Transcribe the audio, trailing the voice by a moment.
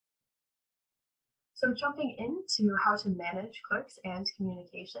So jumping into how to manage clerks and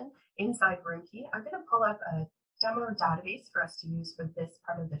communication inside Roomkey, I'm going to pull up a demo database for us to use for this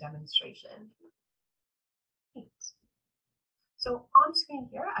part of the demonstration. Great. So on screen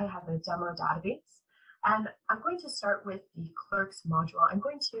here, I have a demo database, and I'm going to start with the clerks module. I'm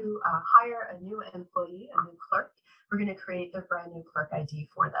going to hire a new employee, a new clerk. We're going to create their brand new clerk ID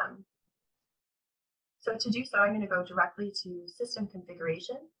for them. So to do so, I'm going to go directly to System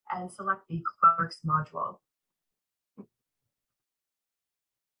Configuration and select the Clerks module.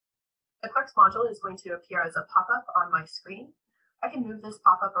 The Clerks module is going to appear as a pop-up on my screen. I can move this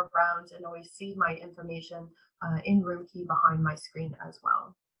pop-up around and always see my information in Roomkey behind my screen as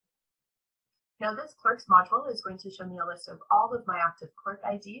well. Now this Clerks module is going to show me a list of all of my active clerk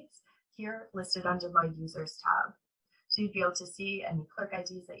IDs here listed under my Users tab. So you'd be able to see any clerk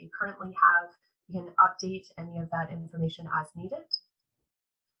IDs that you currently have. You can update any of that information as needed.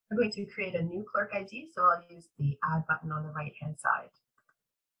 I'm going to create a new clerk ID, so I'll use the Add button on the right-hand side.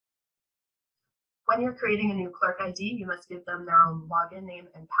 When you're creating a new clerk ID, you must give them their own login name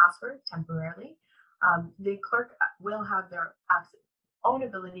and password temporarily. The clerk will have their own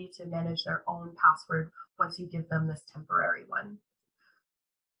ability to manage their own password once you give them this temporary one.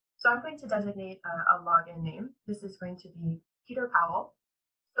 So I'm going to designate a login name. This is going to be Peter Powell.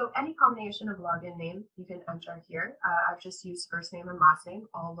 So any combination of login name you can enter here. I've just used first name and last name,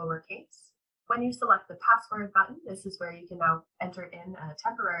 all lowercase. When you select the password button, this is where you can now enter in a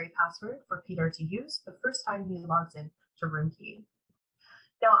temporary password for Peter to use the first time he logs in to Roomkey.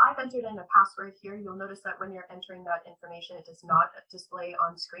 Now I've entered in a password here. You'll notice that when you're entering that information, it does not display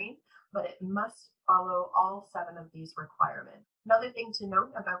on screen, but it must follow all 7 of these requirements. Another thing to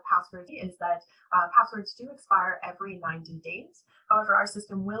note about passwords is that passwords do expire every 90 days. However, our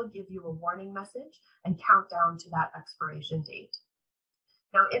system will give you a warning message and count down to that expiration date.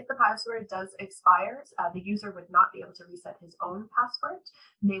 Now, if the password does expire, the user would not be able to reset his own password.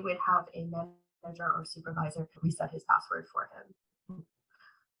 They would have a manager or supervisor reset his password for him.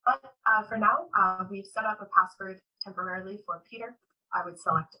 But for now, we've set up a password temporarily for Peter. I would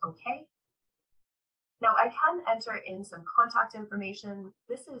select OK. Now I can enter in some contact information.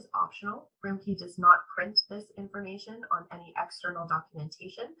 This is optional. Roomkey does not print this information on any external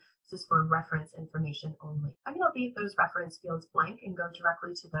documentation. This is for reference information only. I'm going to leave those reference fields blank and go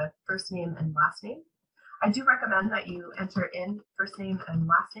directly to the first name and last name. I do recommend that you enter in first name and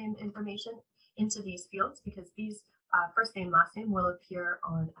last name information into these fields because these first name, last name will appear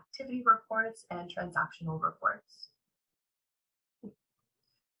on activity reports and transactional reports.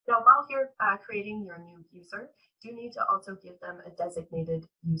 Now, while you're creating your new user, you need to also give them a designated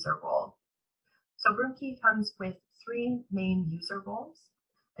user role. So Roomkey comes with 3 main user roles.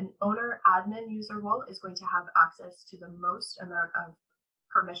 An owner admin user role is going to have access to the most amount of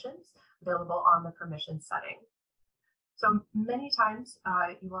permissions available on the permission setting. So many times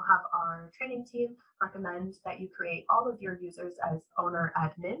you will have our training team recommend that you create all of your users as owner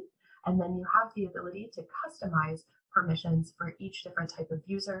admin, and then you have the ability to customize permissions for each different type of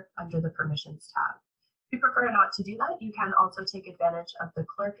user under the permissions tab. If you prefer not to do that, you can also take advantage of the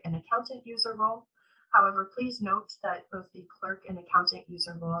clerk and accountant user role. However, please note that both the clerk and accountant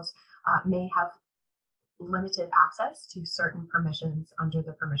user roles may have limited access to certain permissions under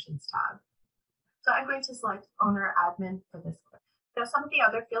the permissions tab. So I'm going to select owner admin for this clerk. Now, some of the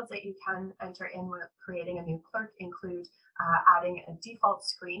other fields that you can enter in with creating a new clerk include adding a default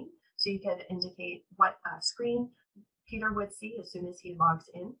screen. So you can indicate what screen Peter would see as soon as he logs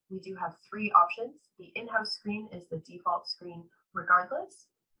in. We do have 3 options. The in-house screen is the default screen regardless.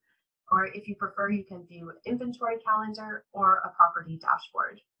 Or if you prefer, you can view inventory calendar or a property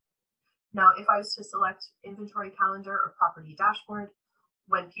dashboard. Now, if I was to select inventory calendar or property dashboard,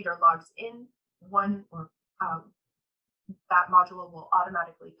 when Peter logs in, that module will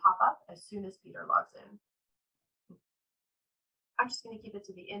automatically pop up as soon as Peter logs in. I'm just going to keep it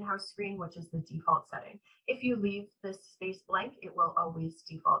to the in-house screen, which is the default setting. If you leave this space blank, it will always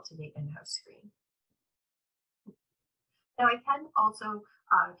default to the in-house screen. Now I can also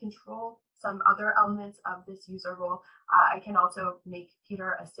control some other elements of this user role. I can also make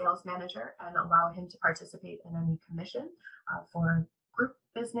Peter a sales manager and allow him to participate in any commission for group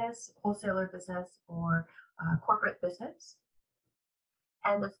business, wholesaler business, or corporate business.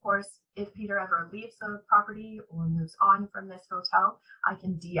 And of course, if Peter ever leaves the property or moves on from this hotel, I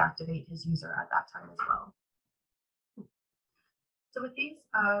can deactivate his user at that time as well. So with these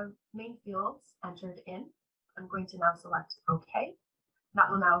main fields entered in, I'm going to now select OK.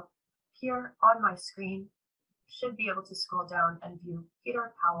 That will now appear on my screen. Should be able to scroll down and view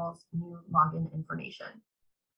Peter Powell's new login information.